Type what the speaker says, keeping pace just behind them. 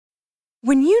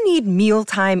When you need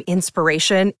mealtime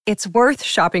inspiration, it's worth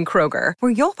shopping Kroger,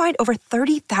 where you'll find over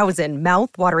 30,000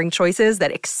 mouth-watering choices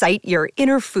that excite your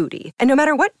inner foodie. And no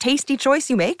matter what tasty choice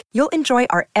you make, you'll enjoy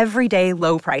our everyday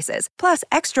low prices, plus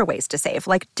extra ways to save,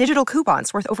 like digital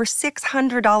coupons worth over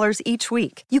 $600 each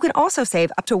week. You can also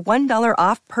save up to $1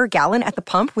 off per gallon at the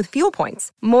pump with fuel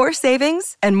points. More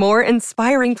savings and more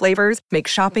inspiring flavors make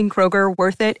shopping Kroger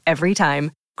worth it every time.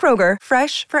 Kroger,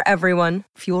 fresh for everyone.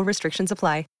 Fuel restrictions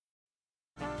apply.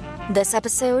 This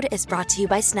episode is brought to you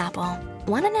by Snapple.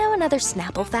 Want to know another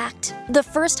Snapple fact? The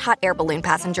first hot air balloon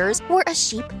passengers were a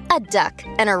sheep, a duck,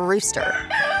 and a rooster.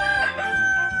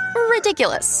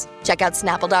 Ridiculous. Check out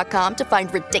Snapple.com to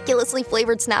find ridiculously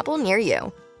flavored Snapple near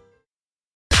you.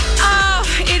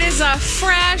 It is a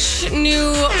fresh new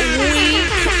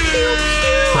week.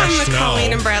 On the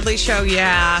Colleen and Bradley show,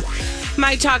 yeah.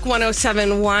 My Talk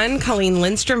 107.1, Colleen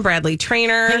Lindstrom, Bradley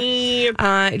Trainer.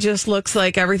 It just looks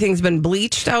like everything's been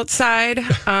bleached outside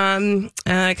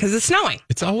because it's snowing.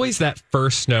 It's always that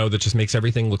first snow that just makes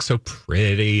everything look so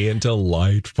pretty and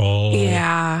delightful.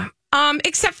 Yeah.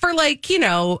 Except for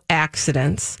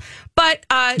accidents. But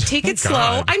take it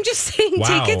slow. I'm just saying,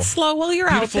 take it slow while you're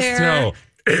Beautiful out there. Snow.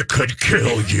 It could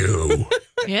kill you.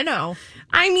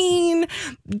 I mean,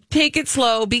 take it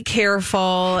slow. Be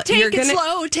careful. Take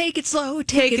it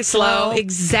slow.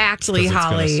 Exactly,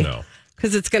 Holly.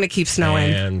 Because it's going to keep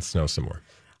snowing. And snow some more.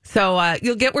 So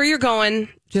you'll get where you're going.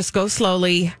 Just go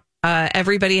slowly.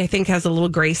 Everybody, I think, has a little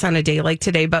grace on a day like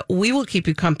today, but we will keep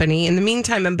you company. In the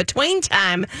meantime, in between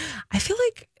time, I feel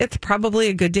like it's probably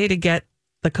a good day to get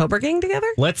the Cobra Gang together.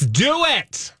 Let's do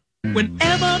it.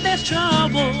 Whenever there's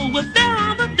trouble, we're there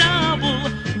on the double.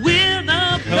 We're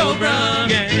the Cobra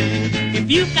Gang. If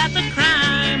you've got the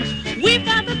crime, we've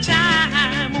got the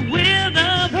time. We're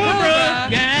the Cobra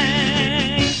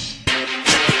Gang.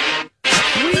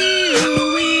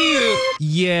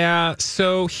 Yeah,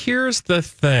 so here's the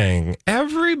thing.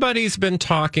 Everybody's been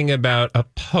talking about a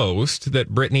post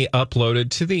that Britney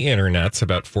uploaded to the internets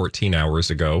about 14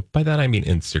 hours ago. By that, I mean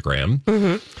Instagram.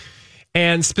 Mm-hmm.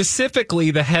 And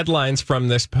specifically, the headlines from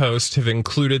this post have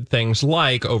included things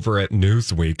like over at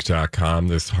Newsweek.com,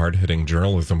 this hard-hitting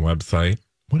journalism website.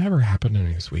 Whatever happened to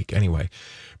Newsweek? Anyway,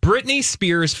 Britney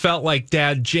Spears felt like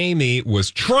Dad Jamie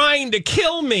was trying to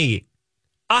kill me.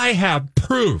 I have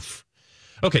proof.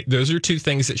 Okay, those are two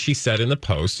things that she said in the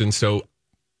post. And so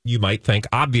you might think,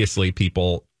 obviously,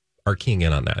 people are keying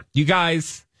in on that. You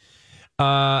guys...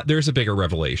 there's a bigger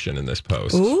revelation in this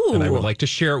post, and I would like to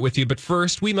share it with you. But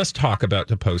first, we must talk about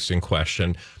the post in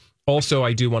question. Also,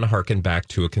 I do want to harken back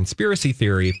to a conspiracy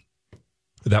theory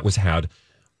that was had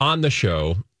on the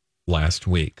show last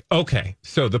week. Okay,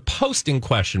 so the post in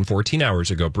question 14 hours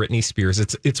ago, Britney Spears,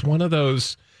 it's one of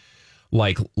those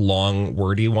like long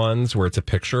wordy ones where it's a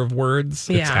picture of words.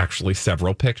 Yeah. It's actually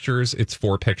several pictures. It's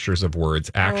 4 pictures of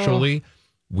words. Actually,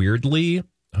 weirdly...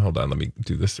 Hold on, let me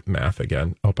do this math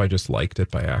again. Oh, I just liked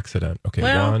it by accident. Okay,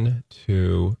 1,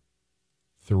 2,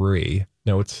 3.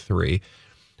 No, it's 3.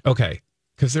 Okay,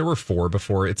 because there were 4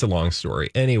 before. It's a long story.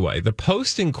 Anyway, the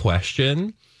post in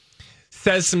question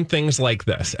says some things like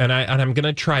this, and I'm going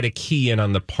to try to key in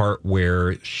on the part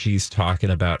where she's talking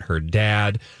about her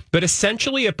dad. But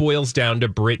essentially, it boils down to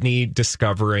Britney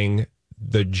discovering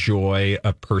the joy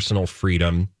of personal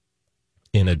freedom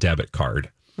in a debit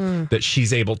card. That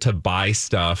she's able to buy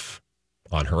stuff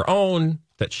on her own,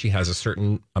 that she has a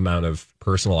certain amount of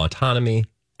personal autonomy,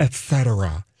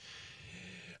 etc.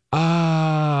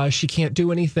 She can't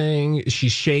do anything.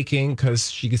 She's shaking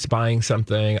because she's buying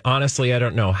something. Honestly, I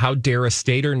don't know. How dare a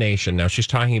state or nation? Now, she's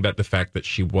talking about the fact that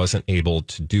she wasn't able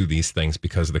to do these things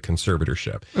because of the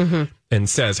conservatorship. Mm-hmm. And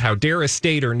says, how dare a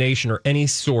state or nation or any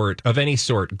sort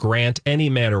grant any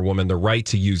man or woman the right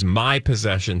to use my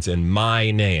possessions in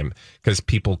my name? Because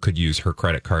people could use her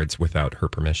credit cards without her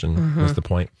permission, was the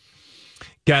point.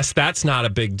 Guess that's not a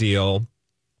big deal.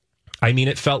 I mean,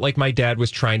 it felt like my dad was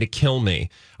trying to kill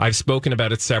me. I've spoken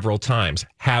about it several times.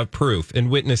 Have proof and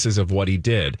witnesses of what he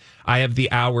did. I have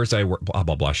the hours I work, blah,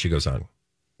 blah, blah. She goes on.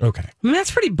 Okay. I mean,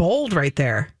 that's pretty bold right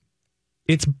there.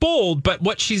 It's bold, but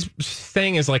what she's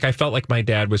saying is like, I felt like my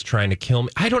dad was trying to kill me.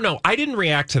 I don't know. I didn't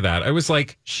react to that. I was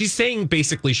like, she's saying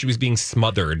basically she was being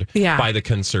smothered by the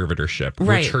conservatorship,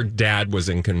 which her dad was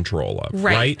in control of.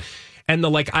 Right. And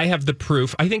I have the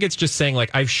proof. I think it's just saying,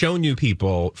 like, I've shown you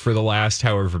people for the last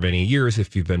however many years,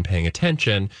 if you've been paying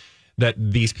attention, that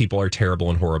these people are terrible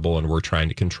and horrible and were trying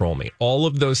to control me. All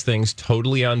of those things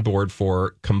totally on board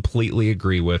for, completely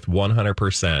agree with,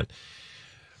 100%.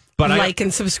 But like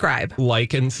and subscribe. But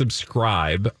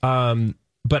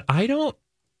I don't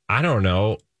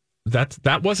know.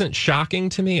 that wasn't shocking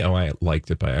to me. Oh, I liked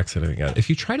it by accident again. If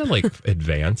you try to like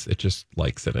advance, it just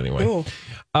likes it anyway.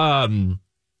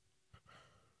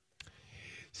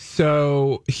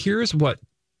 So here's what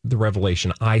the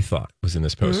revelation I thought was in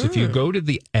this post. If you go to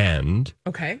the end,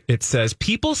 it says,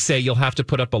 people say you'll have to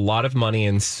put up a lot of money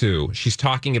and sue. She's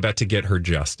talking about to get her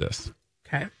justice.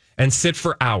 Okay. And sit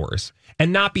for hours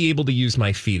and not be able to use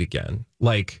my feet again.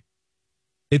 Like,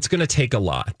 it's going to take a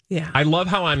lot. Yeah. I love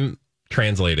how I'm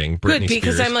translating Britney Good,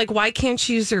 because Spears. I'm like, why can't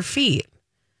she use her feet?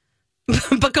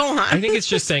 But go on. I think it's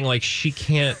just saying, like, she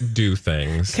can't do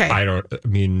things. Okay. I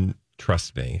mean,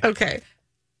 trust me. Okay.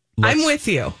 I'm with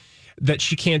you. That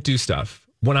she can't do stuff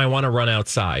when I want to run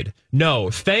outside. No,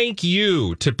 thank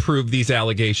you to prove these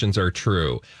allegations are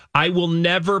true. I will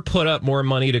never put up more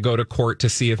money to go to court to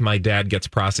see if my dad gets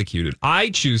prosecuted. I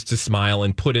choose to smile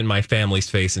and put in my family's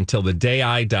face until the day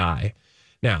I die.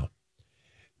 Now,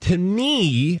 to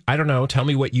me, I don't know, tell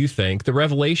me what you think. The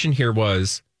revelation here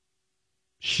was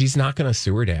she's not going to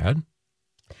sue her dad.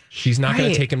 She's not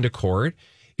going to take him to court.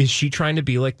 Is she trying to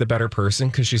be like the better person?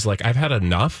 Because she's like, I've had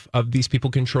enough of these people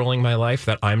controlling my life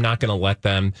that I'm not going to let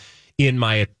them in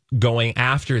my going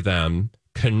after them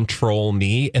control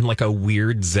me in like a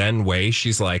weird Zen way.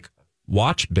 She's like,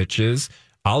 watch, bitches.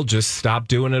 I'll just stop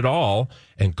doing it all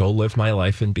and go live my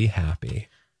life and be happy.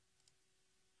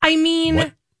 I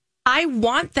mean, I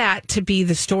want that to be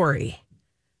the story.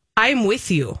 I'm with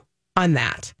you on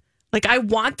that. Like, I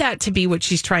want that to be what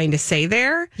she's trying to say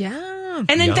there. Yeah.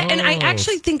 And I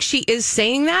actually think she is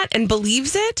saying that and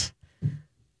believes it.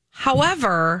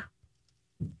 However,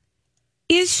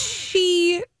 is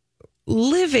she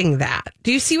living that?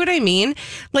 Do you see what I mean?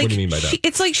 Like, what do you mean by that?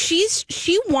 It's like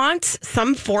she wants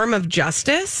some form of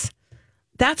justice.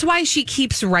 That's why she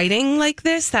keeps writing like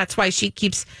this. That's why she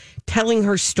keeps telling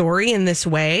her story in this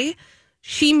way.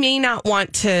 She may not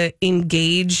want to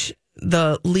engage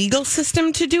the legal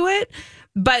system to do it,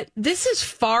 but this is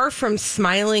far from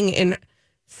smiling and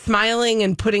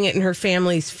putting it in her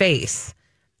family's face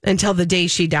until the day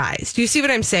she dies. Do you see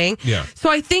what I'm saying? Yeah. So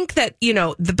I think that,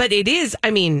 but it is, I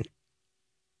mean,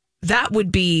 that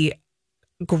would be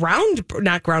not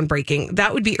groundbreaking.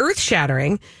 That would be earth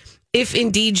shattering if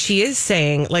indeed she is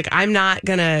saying, like, I'm not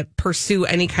going to pursue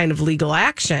any kind of legal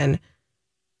action.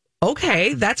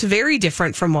 Okay. That's very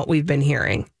different from what we've been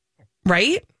hearing.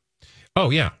 Right? Oh,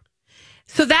 yeah.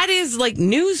 So that is like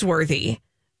newsworthy.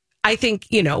 I think,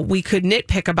 we could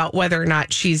nitpick about whether or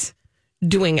not she's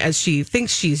doing as she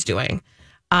thinks she's doing.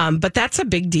 But that's a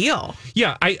big deal.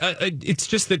 Yeah, it's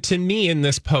just that to me in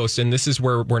this post, and this is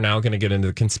where we're now going to get into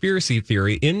the conspiracy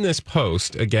theory. In this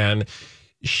post, again,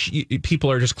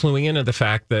 people are just cluing into the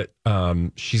fact that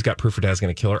she's got proof her dad's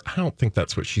going to kill her. I don't think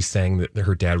that's what she's saying, that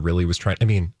her dad really was trying. I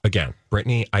mean, again,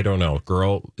 Britney, I don't know.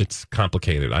 Girl, it's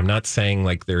complicated. I'm not saying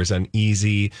like there's an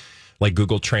easy, like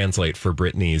Google Translate for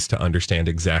Britney's to understand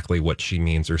exactly what she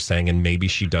means or saying. And maybe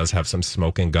she does have some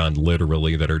smoking gun,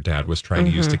 literally, that her dad was trying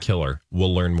to use to kill her.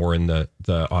 We'll learn more in the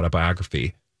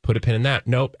autobiography. Put a pin in that.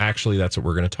 Nope, actually, that's what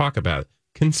we're going to talk about.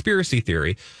 Conspiracy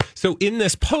theory. So in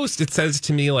this post, it says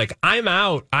to me, like, I'm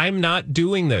out. I'm not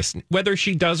doing this. Whether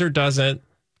she does or doesn't,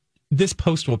 this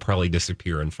post will probably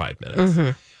disappear in 5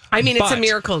 minutes. I mean, it's a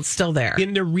miracle it's still there.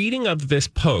 In the reading of this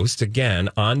post, again,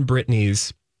 on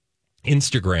Britney's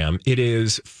Instagram, it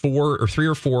is 3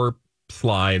 or 4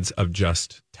 slides of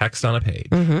just text on a page.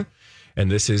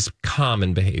 And this is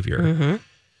common behavior.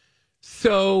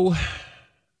 So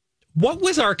what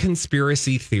was our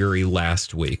conspiracy theory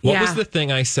last week? What was the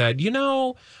thing I said?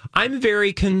 I'm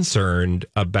very concerned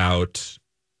about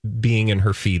being in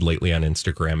her feed lately on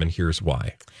Instagram, and here's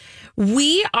why.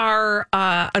 We are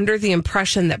under the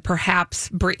impression that perhaps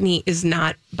Britney is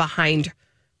not behind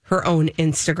her own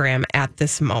Instagram at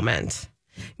this moment,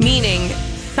 meaning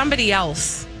somebody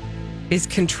else is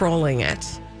controlling it.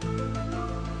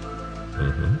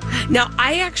 Now,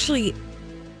 I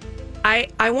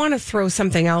want to throw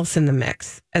something else in the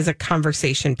mix as a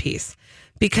conversation piece,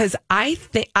 because I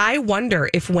wonder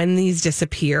if when these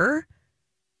disappear,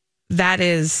 that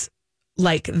is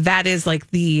like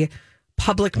the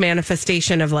public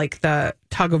manifestation of like the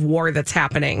tug of war that's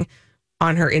happening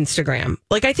on her Instagram.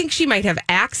 Like, I think she might have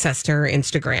access to her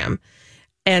Instagram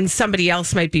and somebody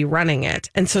else might be running it.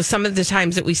 And so some of the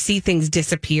times that we see things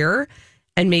disappear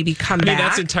and maybe come back.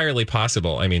 That's entirely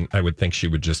possible. I mean, I would think she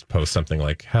would just post something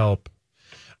like help,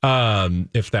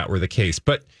 if that were the case.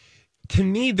 But to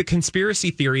me, the conspiracy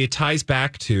theory, it ties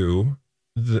back to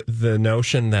the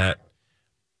notion that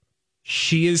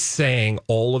she is saying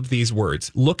all of these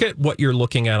words. Look at what you're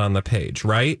looking at on the page,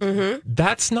 right?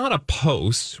 That's not a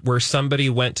post where somebody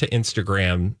went to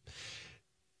Instagram.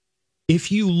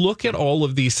 if you look at all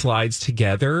of these slides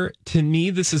together, to me,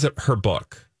 this is her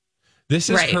book. This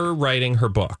is her writing her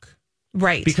book.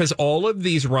 Right. Because all of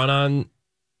these run-on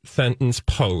sentence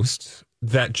posts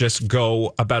that just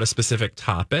go about a specific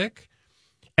topic,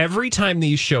 every time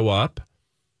these show up,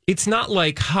 it's not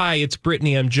like, hi, it's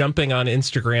Brittany. I'm jumping on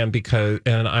Instagram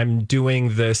and I'm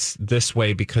doing this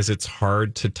way because it's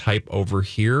hard to type over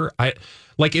here.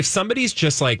 Like if somebody's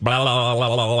just like, blah, blah,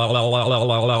 blah, blah, blah, blah, blah,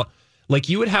 blah, blah, like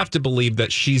you would have to believe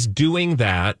that she's doing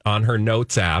that on her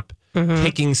notes app,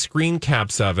 taking screen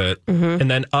caps of it and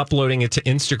then uploading it to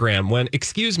Instagram when,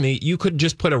 excuse me, you could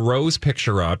just put a rose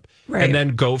picture up and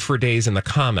then go for days in the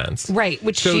comments. Right,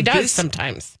 which she does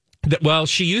sometimes. Well,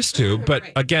 she used to, but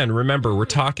again, remember, we're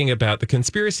talking about the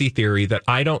conspiracy theory that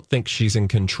I don't think she's in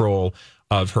control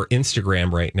of her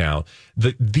Instagram right now.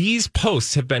 These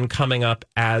posts have been coming up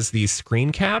as these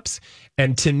screen caps,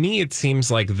 and to me, it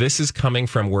seems like this is coming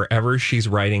from wherever she's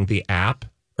writing the app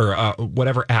or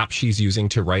whatever app she's using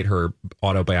to write her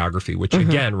autobiography, which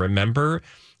again, remember,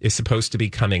 is supposed to be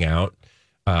coming out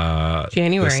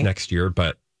January this next year,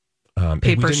 but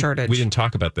paper shortage. We didn't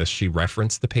talk about this. She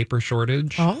referenced the paper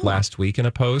shortage last week in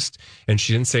a post, and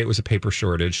she didn't say it was a paper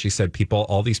shortage. She said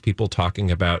all these people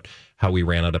talking about how we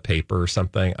ran out of paper or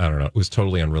something. I don't know. It was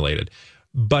totally unrelated.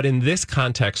 But in this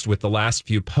context, with the last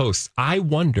few posts, I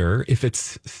wonder if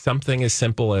it's something as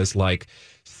simple as like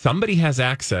somebody has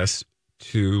access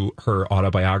to her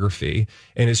autobiography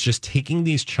and is just taking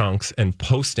these chunks and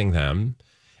posting them.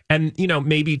 And,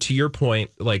 maybe to your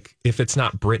point, like if it's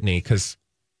not Brittany, because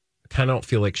kind of don't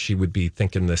feel like she would be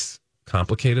thinking this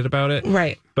complicated about it.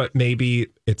 Right. But maybe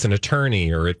it's an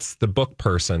attorney or it's the book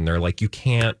person. They're like, we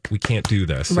can't do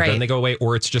this. So then they go away.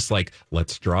 Or it's just like,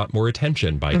 let's draw more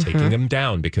attention by taking them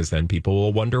down because then people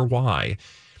will wonder why.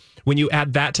 When you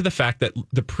add that to the fact that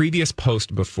the previous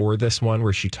post before this one,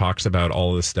 where she talks about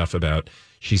all of this stuff about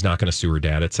she's not going to sue her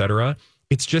dad, et cetera,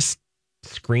 it's just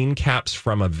screen caps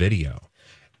from a video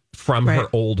from her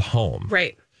old home.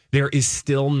 Right. There is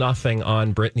still nothing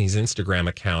on Brittany's Instagram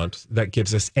account that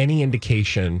gives us any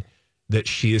indication that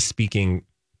she is speaking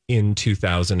in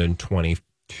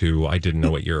 2022. I didn't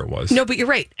know what year it was. No, but you're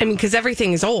right. I mean, because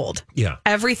everything is old. Yeah.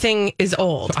 Everything is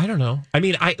old. So I don't know. I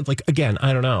mean, I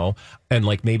don't know. And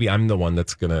like, maybe I'm the one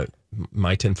that's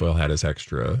my tinfoil hat is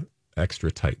extra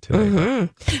tight today.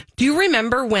 Do you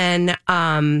remember when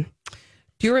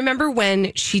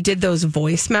she did those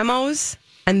voice memos?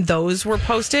 And those were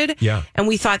posted. Yeah. And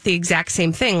we thought the exact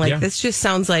same thing. Like, this just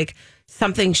sounds like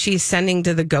something she's sending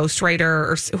to the ghostwriter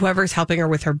or whoever's helping her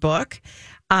with her book.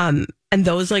 And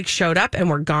those like showed up and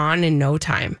were gone in no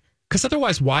time. Because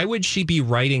otherwise, why would she be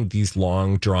writing these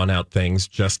long, drawn out things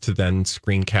just to then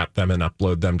screen cap them and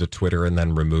upload them to Twitter and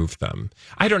then remove them?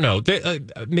 I don't know.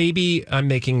 Maybe I'm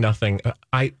making nothing.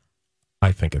 I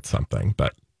think it's something,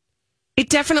 but it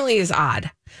definitely is odd.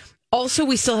 Also,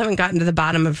 we still haven't gotten to the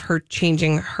bottom of her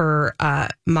changing her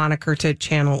moniker to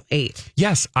Channel 8.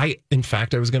 Yes. In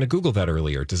fact, I was going to Google that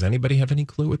earlier. Does anybody have any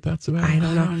clue what that's about? I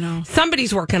don't know.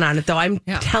 Somebody's working on it, though. I'm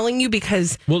telling you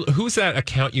because... Well, who's that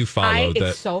account you follow?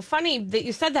 It's so funny that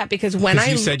you said that because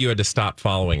you said you had to stop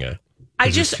following it. I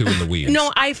just... too in the weeds.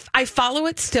 No, I follow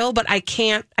it still, but I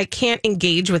can't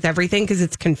engage with everything because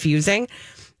it's confusing.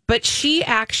 But she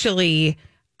actually...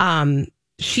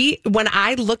 when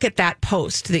I look at that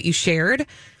post that you shared,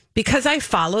 because I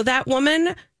follow that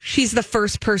woman, she's the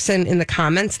first person in the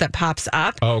comments that pops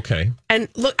up. Oh, okay. And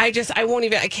look, I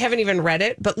haven't even read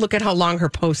it, but look at how long her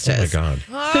post is. Oh my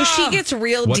God. So she gets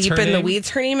real deep in the weeds.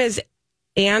 Her name is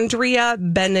Andrea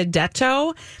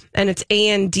Benedetto, and it's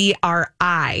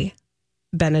Andri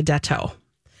Benedetto.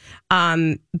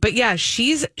 But yeah,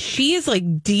 she is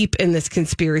like deep in this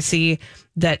conspiracy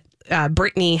that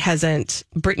Brittany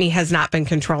has not been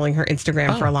controlling her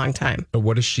Instagram for a long time.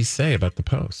 What does she say about the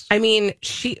post? I mean,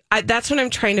 that's what I'm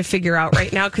trying to figure out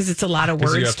right now because it's a lot of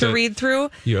words to read through.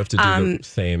 You have to do the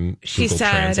same she Google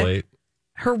said, Translate.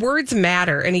 Her words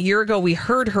matter. And a year ago, we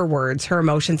heard her words, her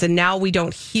emotions, and now we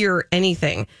don't hear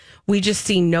anything. We just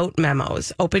see note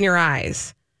memos. Open your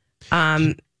eyes.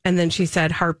 And then she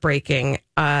said, heartbreaking.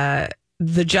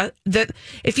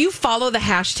 If you follow the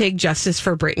hashtag Justice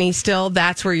for Brittany still,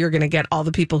 that's where you're going to get all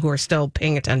the people who are still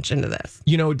paying attention to this.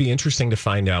 It would be interesting to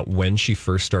find out when she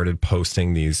first started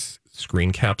posting these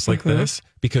screen caps like this,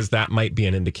 because that might be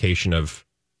an indication of,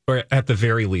 or at the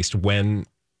very least, when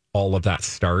all of that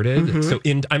started. So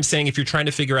I'm saying if you're trying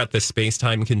to figure out the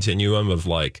space-time continuum of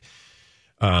like,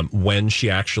 when she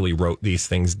actually wrote these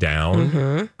things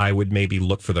down, I would maybe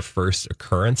look for the first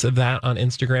occurrence of that on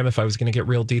Instagram if I was going to get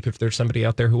real deep. If there's somebody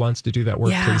out there who wants to do that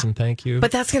work, please and thank you.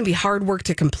 But that's going to be hard work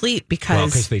to complete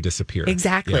because they disappear.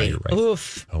 Exactly. Yeah, you're right.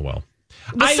 Oof. Oh, well.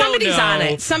 I somebody's don't know, on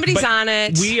it. Somebody's but on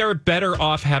it. We are better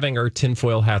off having our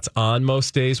tinfoil hats on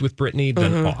most days with Brittany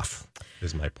than off,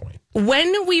 is my point.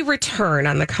 When we return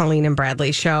on the Colleen and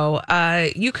Bradley show,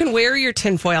 you can wear your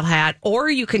tinfoil hat or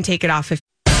you can take it off if.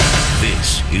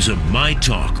 This is a My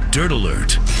Talk Dirt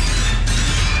Alert.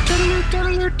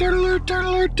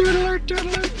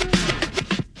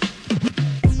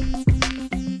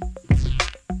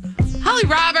 Holly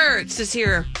Roberts is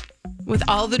here with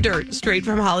all the dirt straight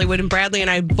from Hollywood, and Bradley and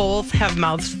I both have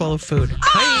mouths full of food.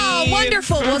 Oh,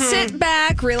 wonderful. Well, sit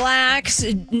back, relax.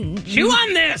 Chew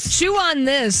on this. Chew on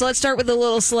this. Let's start with a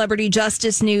little celebrity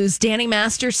justice news. Danny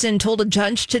Masterson told a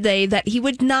judge today that he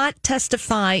would not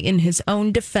testify in his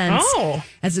own defense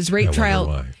as his rape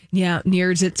trial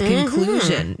nears its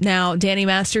conclusion. Now, Danny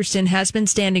Masterson has been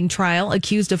standing trial,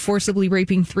 accused of forcibly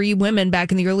raping 3 women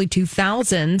back in the early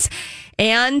 2000s.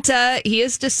 And he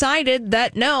has decided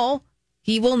that no,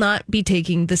 he will not be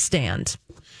taking the stand.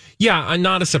 Yeah, I'm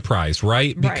not a surprise,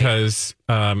 right? Because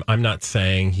I'm not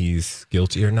saying he's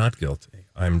guilty or not guilty.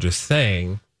 I'm just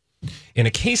saying, in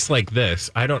a case like this,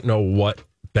 I don't know what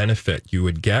benefit you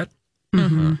would get.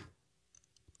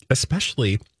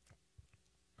 Especially,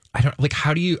 I don't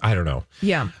know.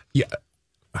 Yeah.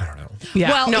 I don't know. Yeah.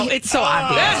 Well, no, it's so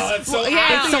obvious. It's so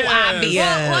It's so obvious.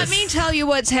 Well, let me tell you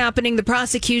what's happening. The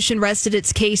prosecution rested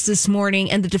its case this morning,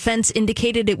 and the defense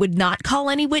indicated it would not call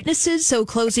any witnesses, so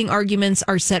closing arguments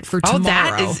are set for tomorrow.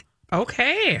 That is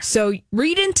okay. So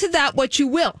read into that what you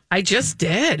will. I just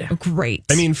did. Great.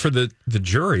 I mean, for the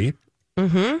jury,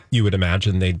 you would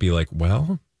imagine they'd be like,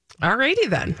 well, Alrighty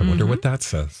then. I wonder what that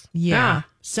says. Yeah.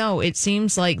 So it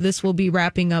seems like this will be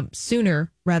wrapping up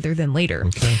sooner rather than later.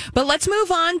 Okay. But let's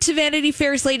move on to Vanity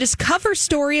Fair's latest cover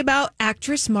story about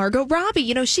actress Margot Robbie.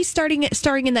 You know, she's starring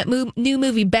in that new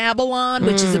movie Babylon,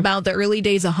 which is about the early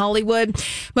days of Hollywood.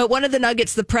 But one of the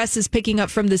nuggets the press is picking up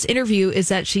from this interview is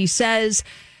that she says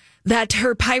that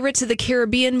her Pirates of the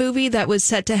Caribbean movie that was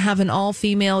set to have an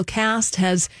all-female cast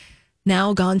has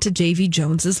now gone to J.V.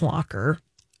 Jones's locker.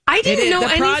 I didn't know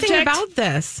anything project- about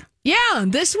this. Yeah,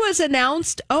 this was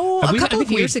announced, a couple of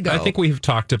years ago. I think we've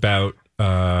talked about,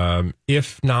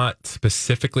 if not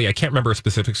specifically, I can't remember a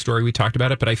specific story we talked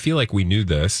about it, but I feel like we knew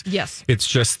this. Yes. It's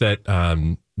just that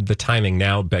the timing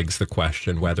now begs the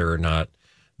question whether or not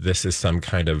this is some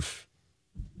kind of,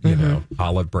 you know,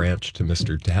 olive branch to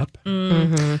Mr.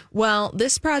 Depp. Well,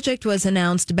 this project was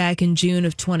announced back in June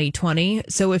of 2020.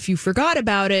 So if you forgot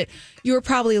about it, you were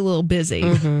probably a little busy.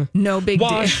 No big deal.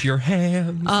 Wash your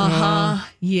hands.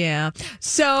 Yeah.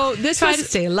 So this Try was to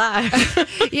stay alive.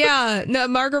 yeah. No,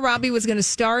 Margot Robbie was going to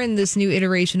star in this new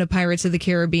iteration of Pirates of the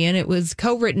Caribbean. It was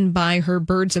co-written by her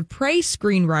Birds of Prey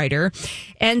screenwriter.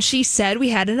 And she said, we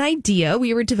had an idea.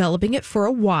 We were developing it for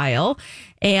a while.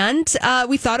 And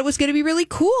we thought it was going to be really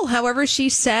cool. However, she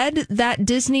said that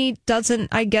Disney doesn't,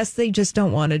 I guess they just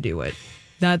don't want to do it.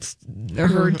 That's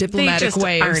her diplomatic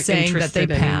way of saying that they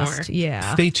passed. Anymore.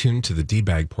 Yeah. Stay tuned to the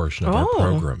D-bag portion of our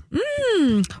program.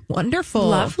 Wonderful.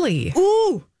 Lovely.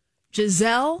 Ooh.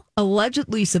 Giselle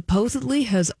supposedly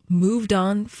has moved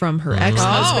on from her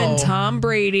ex-husband, Tom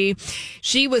Brady.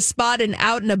 She was spotted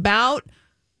out and about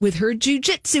with her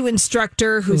jiu-jitsu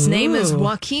instructor, whose name is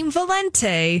Joaquin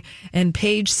Valente, and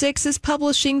Page Six is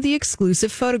publishing the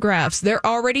exclusive photographs. They're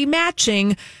already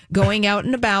matching, going out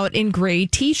and about in gray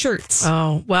T-shirts.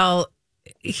 Oh, well,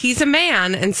 he's a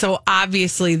man, and so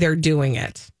obviously they're doing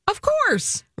it. Of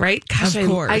course. Right? Gosh, Of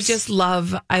course. I just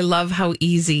love how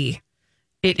easy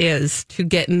it is to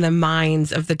get in the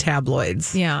minds of the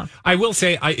tabloids. Yeah. I will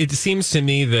say, it seems to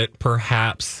me that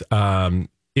perhaps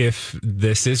if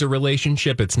this is a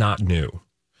relationship, it's not new.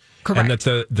 Correct. And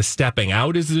that the stepping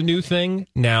out is the new thing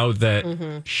now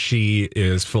that she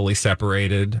is fully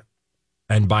separated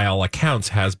and by all accounts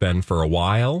has been for a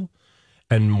while.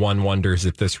 And one wonders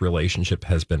if this relationship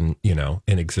has been, in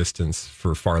existence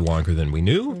for far longer than we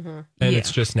knew. And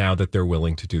it's just now that they're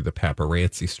willing to do the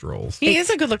paparazzi strolls. He is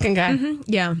a good-looking guy.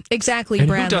 Yeah, exactly, And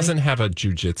Bradley. who doesn't have a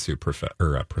jujitsu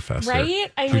professor?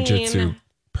 Right? I Jujitsu mean...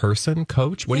 person,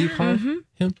 coach? What do you call him?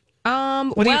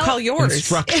 What do you call yours?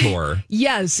 Instructor.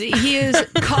 Yes, he is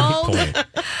called Point.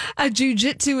 a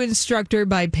jiu-jitsu instructor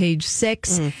by Page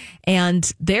Six,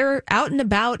 and they're out and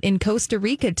about in Costa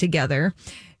Rica together.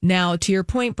 Now, to your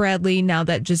point, Bradley, now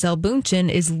that Gisele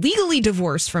Bündchen is legally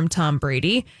divorced from Tom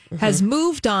Brady, has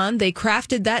moved on, they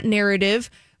crafted that narrative,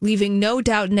 leaving no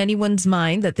doubt in anyone's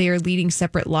mind that they are leading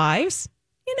separate lives.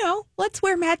 Let's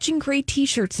wear matching gray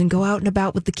T-shirts and go out and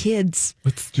about with the kids.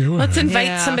 Let's do it. Let's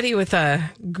invite somebody with a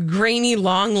grainy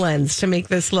long lens to make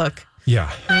this look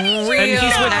Yeah. real And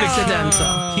he's with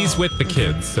accidental. He's with the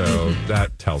kids, so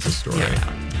that tells a story.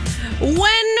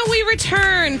 When we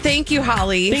return, thank you,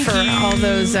 Holly, for all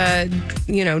those, dirt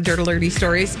alerty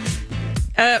stories.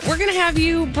 We're going to have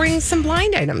you bring some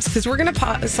blind items because we're going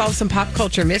to solve some pop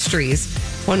culture mysteries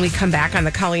when we come back on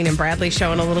the Colleen and Bradley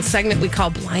Show in a little segment we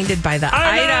call Blinded by the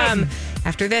Item.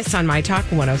 After this on My Talk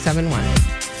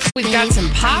 107.1. We've got some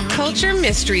pop culture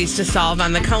mysteries to solve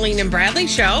on the Colleen and Bradley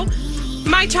Show.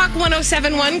 My Talk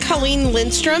 107.1, Colleen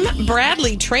Lindstrom,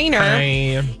 Bradley Trainer.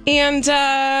 Hi.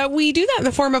 And we do that in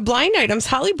the form of blind items.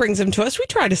 Holly brings them to us. We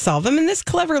try to solve them in this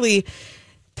cleverly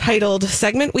titled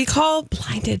segment we call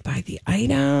Blinded by the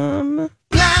Item.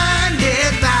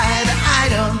 Blinded by the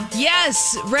item.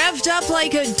 Yes, revved up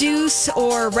like a deuce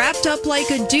or wrapped up like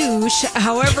a douche,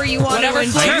 however you want to I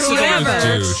interpret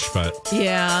whatever. douche, but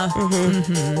Yeah.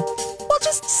 We'll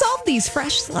just solve these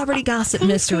fresh celebrity gossip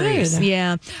mysteries. good.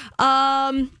 Yeah.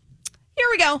 Here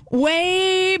we go.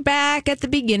 Way back at the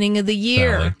beginning of the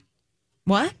year. Sally.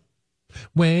 What?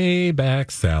 Way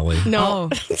back, Sally. No,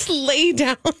 it's lay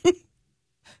down.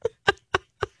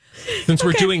 Since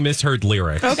we're doing misheard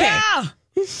lyrics. Okay. Yeah.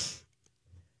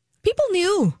 People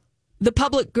knew the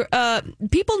public.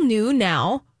 People knew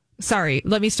now. Sorry,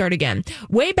 let me start again.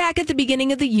 Way back at the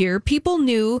beginning of the year, people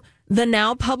knew the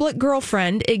now public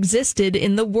girlfriend existed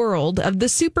in the world of the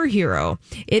superhero.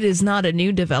 It is not a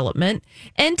new development.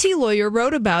 NT Lawyer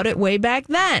wrote about it way back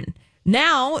then.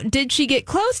 Now, did she get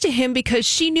close to him because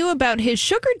she knew about his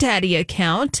sugar daddy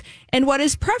account and what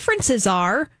his preferences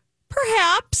are?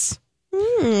 Perhaps.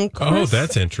 Oh,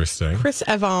 that's interesting. Chris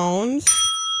Evans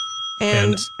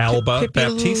And Alba Pippi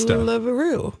Baptista.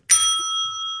 LaRue.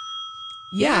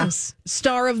 Yes.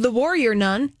 Star of The Warrior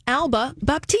Nun, Alba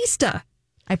Baptista.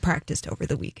 I practiced over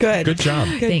the weekend. Good job.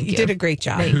 Thank you. You did a great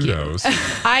job. Thank you. Kudos.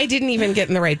 I didn't even get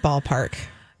in the right ballpark.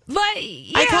 But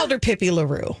yeah. I called her Pippi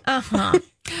LaRue.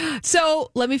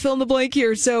 So let me fill in the blank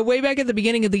here. So way back at the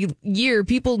beginning of the year,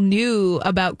 people knew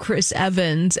about Chris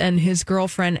Evans and his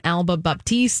girlfriend, Alba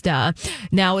Baptista.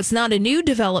 Now it's not a new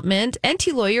development.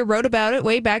 NT Lawyer wrote about it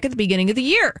way back at the beginning of the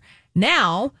year.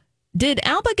 Now, did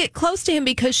Alba get close to him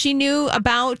because she knew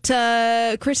about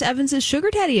Chris Evans' sugar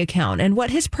daddy account and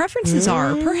what his preferences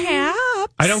are?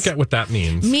 Perhaps. I don't get what that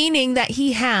means. Meaning that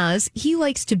he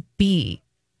likes to be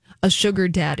a sugar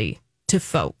daddy to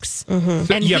folks.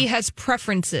 And yeah. he has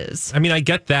preferences. I mean, I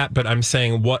get that, but I'm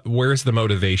saying, where's the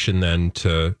motivation then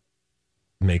to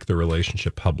make the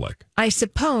relationship public? I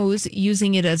suppose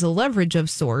using it as a leverage of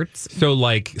sorts. So,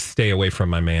 like, stay away from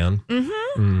my man?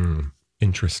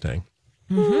 Interesting.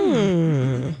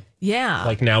 Yeah.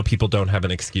 Like, now people don't have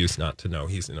an excuse not to know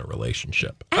he's in a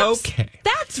relationship. Okay.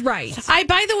 That's right.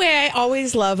 By the way, I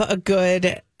always love a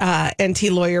good NT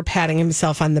Lawyer patting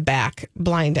himself on the back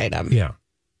blind item. Yeah.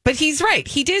 But he's right.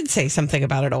 He did say something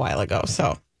about it a while ago.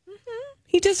 So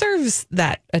he deserves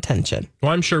that attention.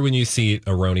 Well, I'm sure when you see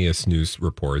erroneous news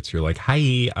reports, you're like,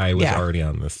 hi, I was already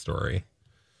on this story.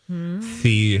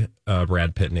 See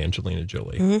Brad Pitt and Angelina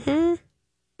Jolie. Blinded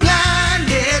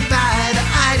by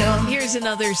the item. Here's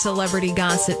another celebrity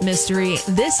gossip mystery.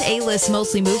 This A-list,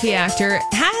 mostly movie actor,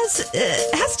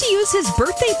 has to use his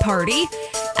birthday party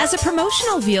as a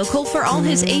promotional vehicle for all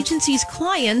his agency's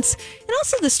clients and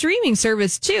also the streaming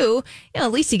service, too.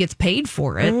 At least he gets paid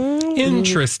for it.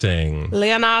 Interesting.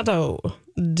 Leonardo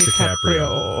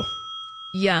DiCaprio.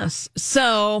 Yes.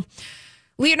 So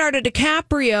Leonardo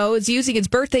DiCaprio is using his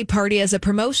birthday party as a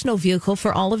promotional vehicle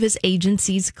for all of his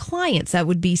agency's clients. That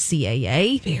would be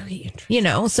CAA. Very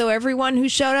interesting. So everyone who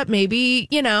showed up, maybe,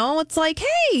 it's like,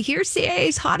 hey, here's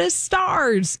CAA's hottest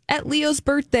stars at Leo's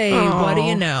birthday. Aww. What do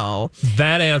you know?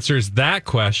 That answers that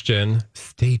question.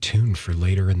 Stay tuned for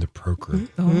later in the program.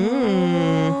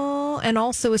 Oh, and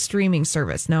also a streaming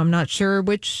service. Now, I'm not sure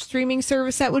which streaming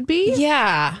service that would be.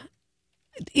 Yeah.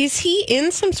 Is he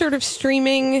in some sort of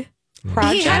streaming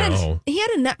project? He had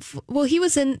a Netflix. Well, he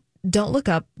was in Don't Look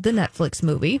Up, the Netflix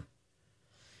movie.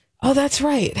 Oh, that's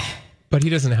right. But he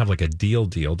doesn't have like a deal,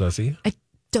 does he? I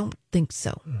don't think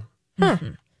so. Huh.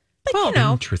 But,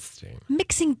 Interesting.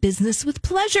 mixing business with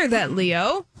pleasure, that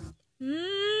Leo.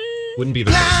 Wouldn't be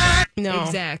the first time. No.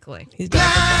 Exactly. He's done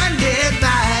Blinded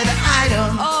by the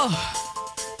item.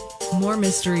 Oh, more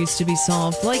mysteries to be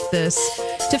solved like this.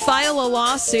 To file a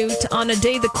lawsuit on a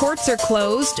day the courts are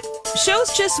closed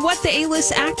shows just what the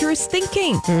A-list actor is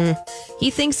thinking.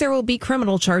 He thinks there will be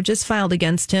criminal charges filed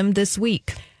against him this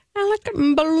week. Alec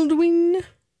Baldwin.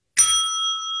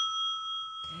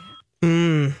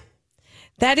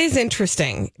 That is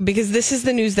interesting because this is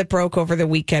the news that broke over the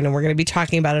weekend, and we're going to be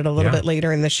talking about it a little bit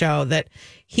later in the show, that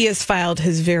he has filed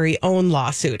his very own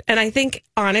lawsuit. And I think,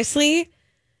 honestly,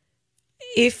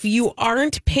 if you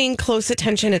aren't paying close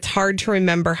attention, it's hard to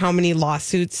remember how many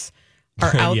lawsuits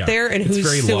are out Yeah. there and It's who's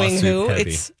very suing who. lawsuit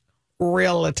heavy. It's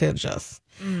real litigious.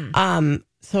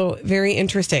 So very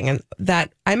interesting. And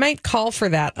that I might call for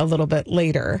that a little bit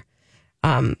later.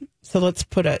 So let's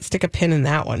stick a pin in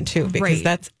that one too, because Right.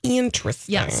 that's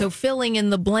interesting. Yeah, so filling in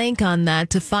the blank on that,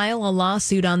 to file a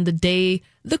lawsuit on the day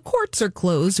the courts are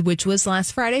closed, which was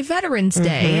last Friday, Veterans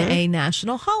Day, a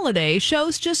national holiday,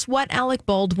 shows just what Alec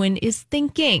Baldwin is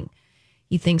thinking.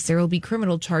 He thinks there will be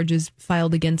criminal charges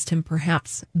filed against him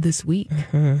perhaps this week.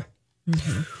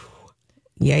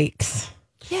 Yikes.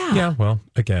 Yeah, well,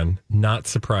 again, not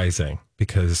surprising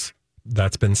because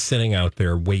that's been sitting out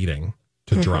there waiting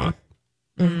to drop.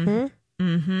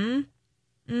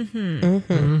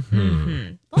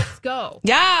 Let's go.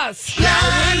 Yes.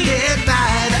 Blinded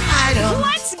by the item.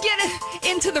 Let's get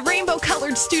into the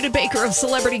rainbow-colored Studebaker of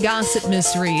celebrity gossip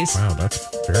mysteries. Wow, that's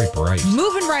very bright.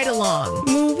 Moving right along.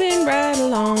 Moving right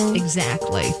along.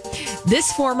 Exactly.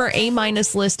 This former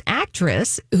A-minus list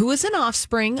actress, who is an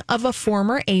offspring of a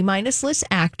former A-minus list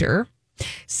actor,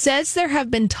 says there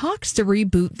have been talks to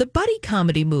reboot the buddy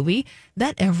comedy movie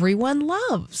that everyone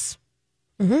loves.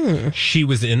 She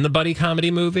was in the buddy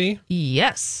comedy movie.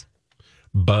 Yes.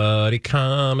 Buddy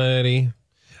comedy.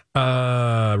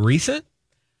 Recent?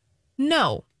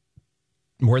 No.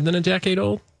 More than a decade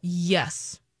old?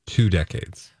 Yes. 2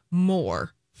 decades.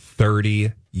 More.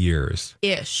 30 years.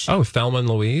 Ish. Oh, Thelma and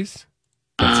Louise?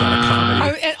 That's not a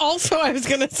comedy. And also, I was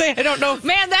going to say, I don't know.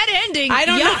 Man, that ending. I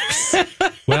don't yucks. know.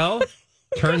 Well,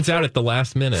 turns out at the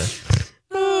last minute.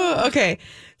 Okay.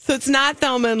 So it's not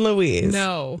Thelma and Louise.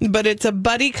 No. But it's a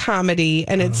buddy comedy,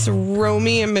 and it's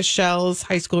Romy and Michelle's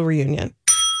high school reunion.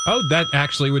 Oh, that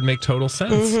actually would make total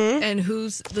sense. And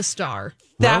who's the star?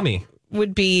 That Romy.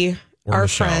 would be Or our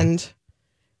Michelle. friend,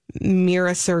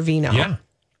 Mira Sorvino. Yeah.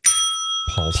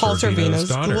 Paul Sorvino's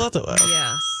daughter. daughter.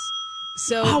 Yes.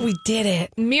 So Oh, we did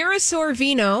it. Mira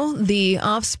Sorvino, the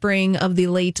offspring of the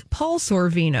late Paul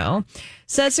Sorvino,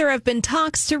 says there have been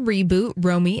talks to reboot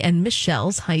Romy and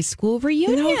Michelle's high school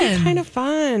reunion. You know, it'd be kind of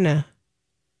fun.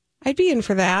 I'd be in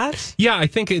for that. Yeah, I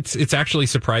think it's actually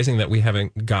surprising that we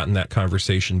haven't gotten that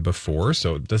conversation before,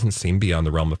 so it doesn't seem beyond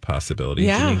the realm of possibility.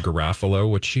 Yeah. Janine Garofalo,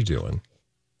 what's she doing?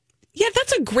 Yeah,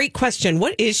 that's a great question.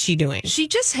 What is she doing? She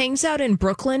just hangs out in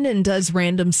Brooklyn and does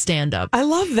random stand-up. I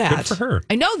love that. Good for her.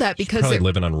 I know that because Probably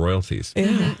living on royalties.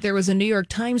 there was a New York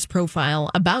Times profile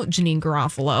about Janine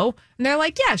Garofalo, and they're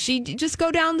like, yeah, she just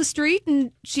go down the street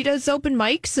and she does open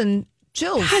mics and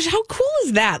chills. Gosh, how cool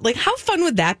is that? Like, how fun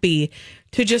would that be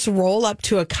to just roll up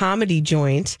to a comedy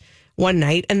joint one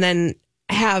night and then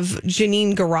have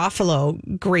Janine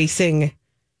Garofalo gracing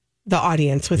the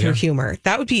audience with her humor?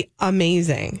 That would be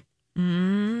amazing.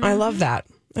 I love that.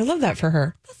 I love that for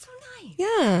her. That's so nice.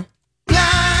 Yeah.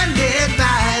 Blinded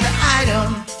by the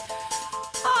item.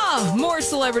 Oh, more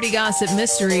celebrity gossip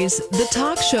mysteries. The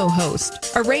talk show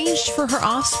host arranged for her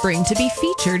offspring to be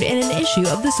featured in an issue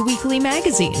of this weekly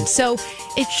magazine, so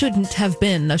it shouldn't have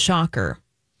been a shocker.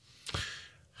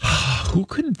 Who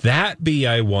could that be,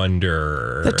 I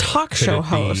wonder? The talk Could show it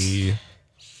host. be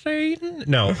Satan?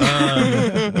 No.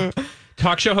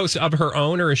 Talk show host of her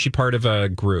own, or is she part of a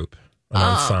group, an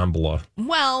ensemble?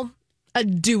 Well, a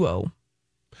duo.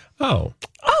 Oh,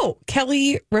 Oh,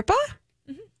 Kelly Ripa?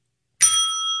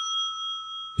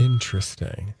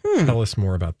 interesting. Tell us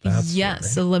more about that.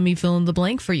 Yes, story. so let me fill in the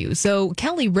blank for you. So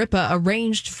Kelly Ripa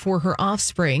arranged for her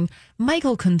offspring,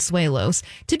 Michael Consuelos,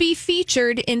 to be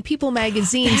featured in People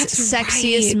Magazine's That's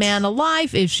Sexiest right. Man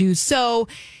Alive issue. So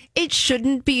it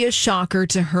shouldn't be a shocker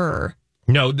to her.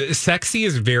 No, sexy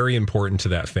is very important to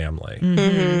that family.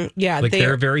 Yeah, Like they're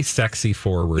they're very sexy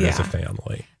forward as a Yeah.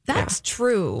 family. That's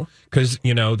true. Because,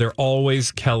 you know, they're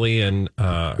always, Kelly and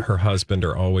her husband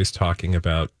are always talking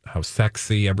about how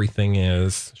sexy everything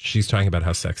is. She's talking about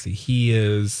how sexy he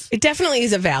is. It definitely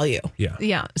is a value. Yeah.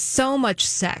 Yeah, so much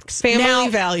sex. Family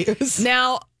values.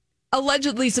 Now,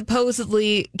 allegedly,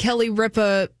 supposedly, Kelly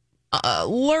Ripa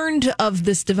learned of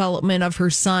this development of her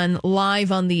son live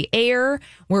on the air,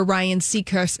 where Ryan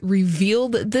Seacrest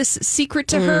revealed this secret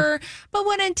to her. But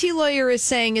what NT Lawyer is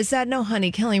saying is that, no,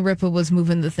 honey, Kelly Ripa was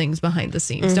moving the things behind the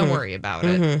scenes. Don't worry about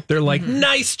it. They're like,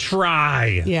 nice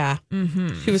try. Yeah.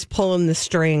 She was pulling the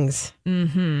strings.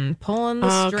 Pulling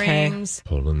the Okay. strings.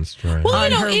 Pulling strings Well, you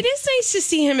On know, her- it is nice to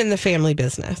see him in the family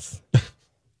business.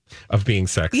 of being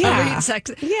sexy. Yeah.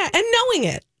 Sex. Yeah, and knowing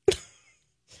it.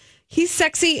 He's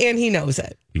sexy and he knows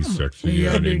it. He's sexy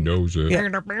and he knows it. Yeah.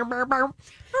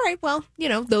 All right, well,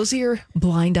 those are your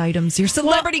blind items, your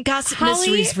celebrity gossip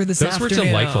mysteries for this afternoon. Those were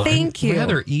delightful. Thank you.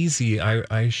 Rather easy,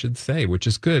 I should say, which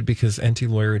is good because Auntie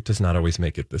Laura does not always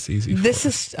make it this easy. This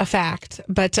is a fact.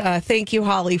 But thank you,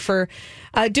 Holly, for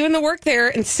doing the work there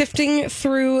and sifting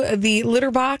through the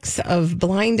litter box of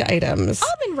blind items.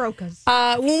 Almond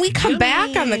Rokas. When we come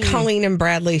back on the Colleen and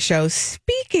Bradley show,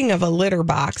 speaking of a litter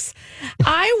box,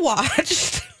 I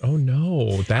watched... Oh,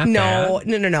 no. Bad?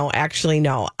 No. Actually,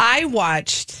 no. I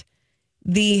watched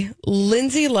the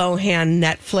Lindsay Lohan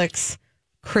Netflix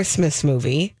Christmas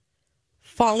movie,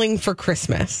 Falling for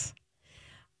Christmas.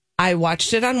 I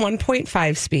watched it on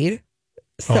 1.5 speed.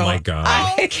 So oh, my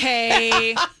God.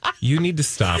 Okay. You need to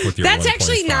stop with your That's 1.5.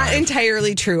 actually not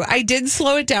entirely true. I did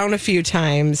slow it down a few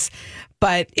times,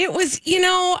 but it was,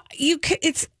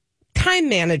 it's time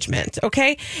management,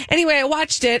 okay? Anyway, I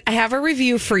watched it. I have a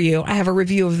review for you. I have a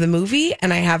review of the movie,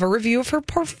 and I have a review of her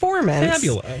performance.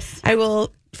 Fabulous. I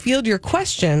will field your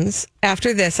questions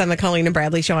after this on the Colleen and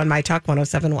Bradley Show on My Talk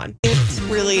 107.1. It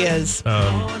really is.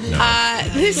 No.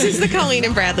 This is the Colleen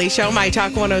and Bradley Show, My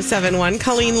Talk 107.1.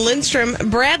 Colleen Lindstrom,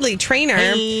 Bradley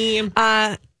Trainer.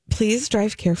 Please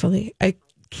drive carefully. I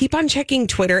keep on checking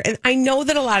Twitter, and I know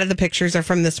that a lot of the pictures are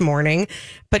from this morning,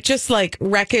 but just like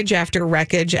wreckage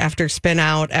after spin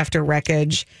out after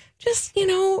wreckage, just,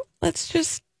 let's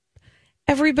just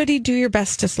everybody do your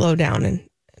best to slow down and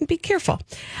be careful.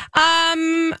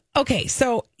 Okay,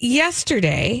 so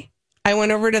yesterday I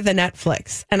went over to the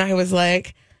Netflix and I was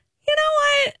like, you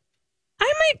know what?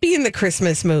 I might be in the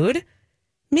Christmas mood.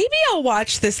 Maybe I'll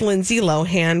watch this Lindsay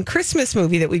Lohan Christmas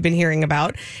movie that we've been hearing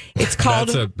about. It's called...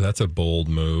 That's a bold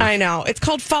move. I know. It's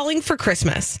called Falling for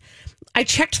Christmas. I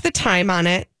checked the time on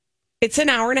it. It's an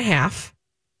hour and a half.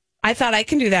 I thought I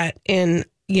can do that in,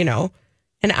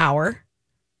 an hour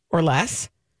or less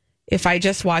if I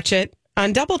just watch it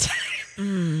on double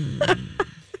time.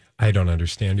 I don't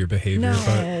understand your behavior,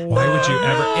 but why would you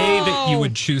ever... A, that you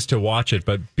would choose to watch it,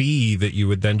 but B, that you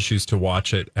would then choose to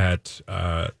watch it at...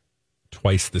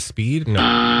 twice the speed?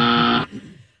 No.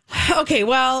 Okay,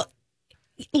 well,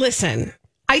 listen.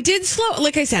 I did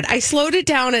like I said, I slowed it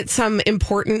down at some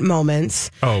important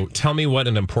moments. Oh, tell me what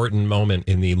an important moment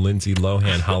in the Lindsay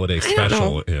Lohan holiday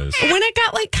special is. When it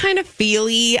got kind of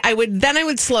feely, I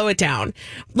would slow it down.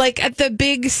 Like at the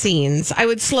big scenes, I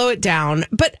would slow it down.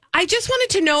 But I just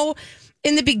wanted to know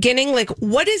in the beginning,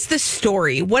 what is the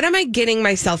story? What am I getting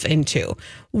myself into?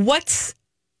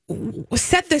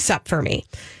 Set this up for me.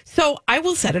 So I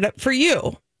will set it up for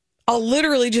you. I'll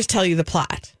literally just tell you the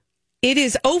plot. It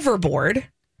is Overboard.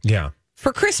 Yeah.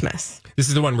 For Christmas. This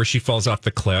is the one where she falls off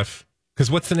the cliff. Because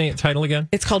what's the title again?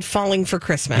 It's called Falling for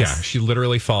Christmas. Yeah, she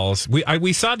literally falls.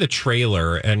 We saw the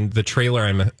trailer, and the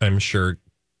trailer, I'm sure,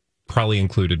 probably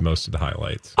included most of the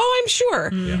highlights. Oh, I'm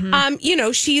sure.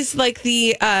 Mm-hmm. She's like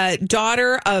the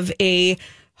daughter of a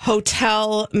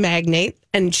hotel magnate,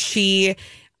 and she...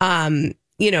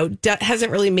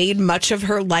 hasn't really made much of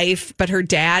her life, but her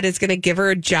dad is going to give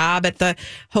her a job at the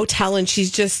hotel, and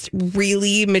she's just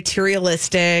really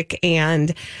materialistic,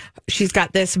 and she's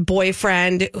got this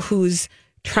boyfriend who's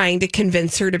trying to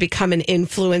convince her to become an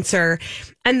influencer,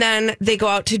 and then they go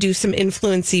out to do some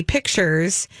influency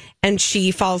pictures, and she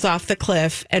falls off the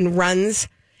cliff and runs.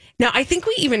 Now, I think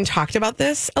we even talked about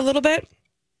this a little bit.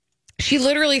 She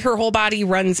literally, her whole body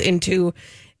runs into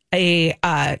a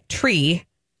tree,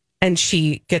 and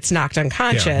she gets knocked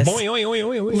unconscious,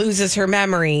 loses her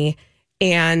memory,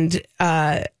 and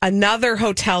another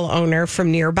hotel owner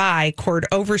from nearby, Cord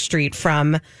Overstreet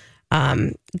from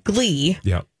Glee,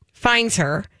 finds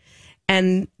her.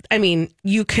 And I mean,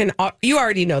 you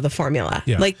already know the formula.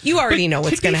 Yeah. You already know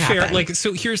what's going to happen.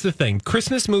 So here's the thing.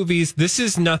 Christmas movies, this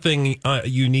is nothing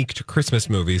unique to Christmas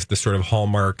movies, the sort of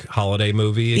Hallmark holiday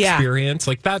movie experience.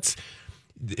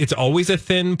 It's always a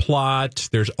thin plot.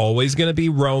 There's always going to be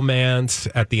romance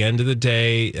at the end of the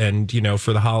day. And,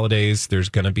 for the holidays, there's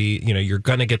going to be, you're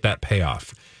going to get that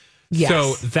payoff. Yes.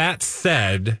 So that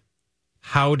said,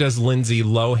 how does Lindsay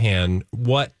Lohan,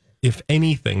 what, if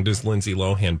anything, does Lindsay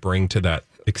Lohan bring to that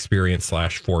experience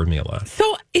 / formula?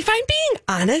 So if I'm being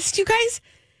honest, you guys,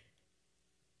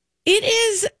 it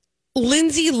is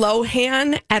Lindsay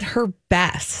Lohan at her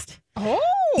best. Oh.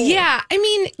 Yeah, I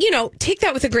mean, take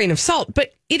that with a grain of salt,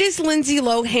 but it is Lindsay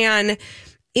Lohan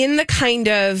in the kind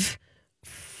of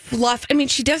fluff. I mean,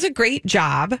 she does a great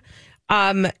job.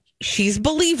 She's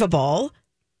believable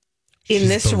in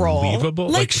this role. She's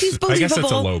believable. I guess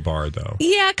that's a low bar, though.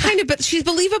 Yeah, kind of, but she's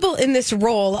believable in this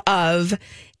role of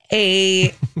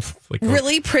a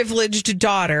really privileged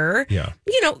daughter. Yeah.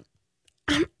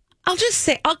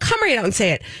 I'll come right out and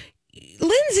say it.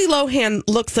 Lindsay Lohan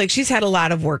looks like she's had a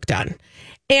lot of work done.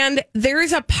 And there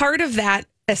is a part of that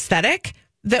aesthetic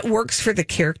that works for the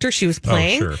character she was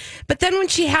playing. Oh, sure. But then when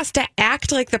she has to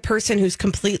act like the person who's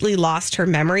completely lost her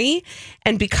memory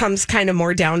and becomes kind of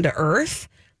more down to earth,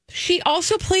 she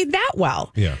also played that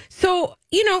well. Yeah. So,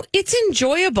 it's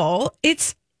enjoyable.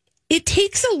 It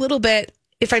takes a little bit,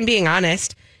 if I'm being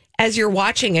honest, as you're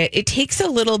watching it, it takes a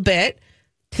little bit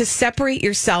to separate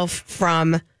yourself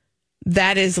from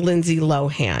that is Lindsay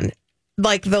Lohan.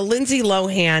 Like the Lindsay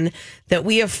Lohan that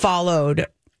we have followed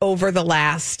over the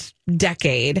last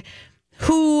decade,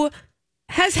 who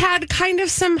has had kind of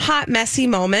some hot, messy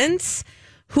moments,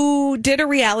 who did a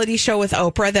reality show with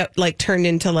Oprah that like turned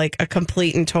into like a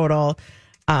complete and total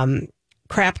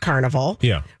crap carnival.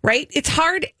 Yeah. Right? It's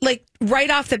hard, like right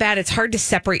off the bat, it's hard to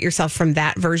separate yourself from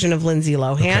that version of Lindsay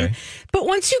Lohan. Okay. But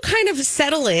once you kind of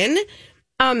settle in,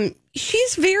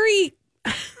 she's very,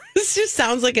 this just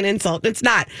sounds like an insult. It's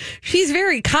not. She's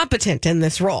very competent in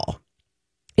this role.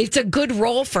 It's a good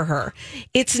role for her.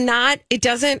 It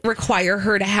doesn't require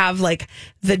her to have like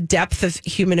the depth of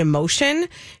human emotion.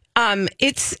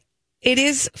 It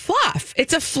is fluff.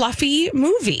 It's a fluffy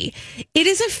movie. It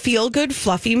is a feel-good,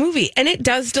 fluffy movie. And it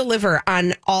does deliver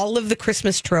on all of the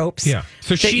Christmas tropes. Yeah.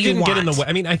 So she didn't get in the way.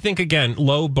 I mean, I think, again,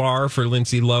 low bar for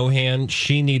Lindsay Lohan.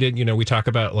 She needed, we talk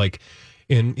about like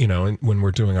when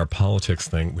we're doing our politics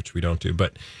thing, which we don't do,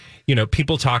 but,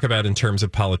 people talk about in terms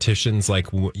of politicians, like,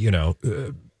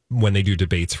 when they do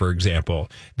debates, for example,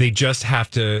 they just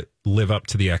have to live up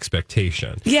to the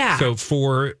expectation. Yeah. So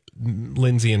for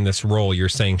Lindsay in this role, you're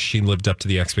saying she lived up to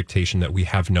the expectation that we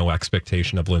have no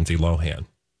expectation of Lindsay Lohan.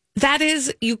 That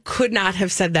is, you could not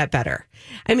have said that better.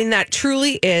 I mean, that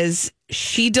truly is,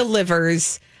 she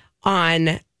delivers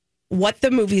on what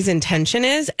the movie's intention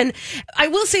is. And I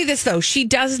will say this, though, she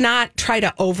does not try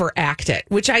to overact it,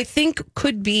 which I think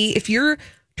could be, if you're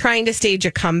trying to stage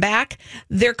a comeback,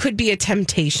 there could be a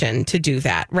temptation to do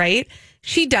that, right?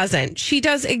 She doesn't. She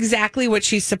does exactly what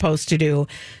she's supposed to do.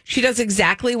 She does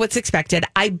exactly what's expected.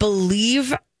 I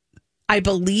believed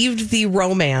the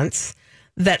romance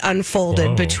that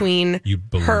unfolded between you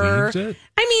believed her. It?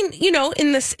 I mean,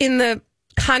 in the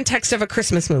context of a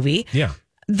Christmas movie. Yeah.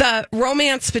 The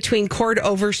romance between Cord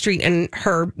Overstreet and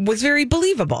her was very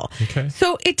believable. Okay.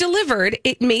 So it delivered.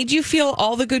 It made you feel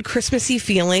all the good Christmassy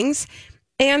feelings.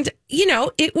 And,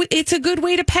 it's a good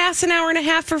way to pass an hour and a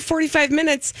half or 45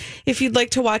 minutes if you'd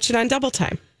like to watch it on double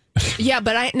time. Yeah,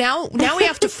 but now we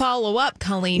have to follow up,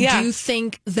 Colleen. Yeah. Do you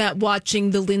think that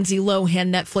watching the Lindsay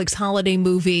Lohan Netflix holiday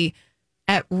movie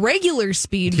at regular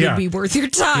speed would be worth your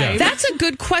time? Yeah. That's a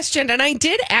good question. And I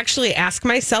did actually ask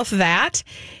myself that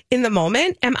in the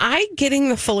moment. Am I getting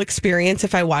the full experience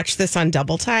if I watch this on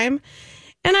double time?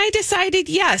 And I decided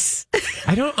yes.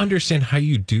 I don't understand how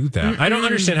you do that. I don't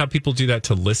understand how people do that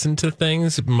to listen to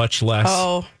things, much less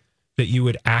that you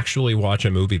would actually watch a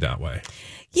movie that way.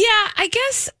 Yeah, I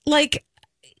guess like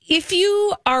if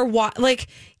you are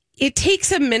it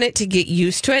takes a minute to get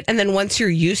used to it. And then once you're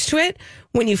used to it,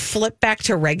 when you flip back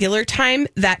to regular time,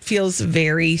 that feels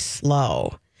very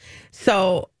slow.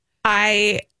 So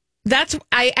I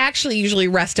actually usually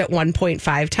rest at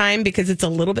 1.5 time because it's a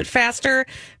little bit faster,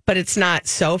 but it's not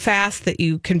so fast that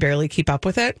you can barely keep up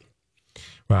with it.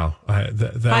 Wow.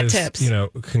 That Hot is, tips.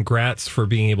 Congrats for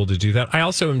being able to do that. I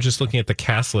also am just looking at the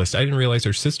cast list. I didn't realize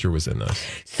her sister was in this.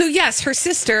 So yes, her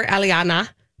sister, Aliana,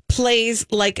 plays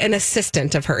like an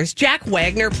assistant of hers. Jack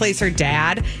Wagner plays her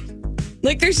dad.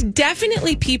 Like, there's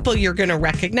definitely people you're going to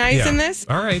recognize in this.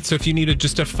 All right. So if you needed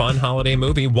just a fun holiday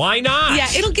movie, why not? Yeah,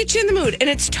 it'll get you in the mood. And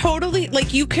it's totally,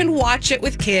 like, you can watch it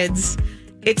with kids.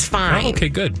 It's fine. Oh, okay,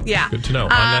 good. Yeah. Good to know. On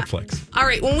Netflix. All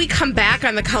right. When we come back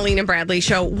on the Colleen and Bradley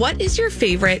Show, what is your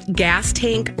favorite gas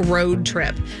tank road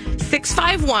trip?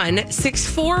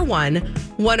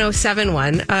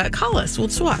 651-641-1071. Call us. We'll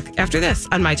talk after this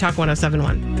on My Talk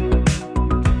 1071.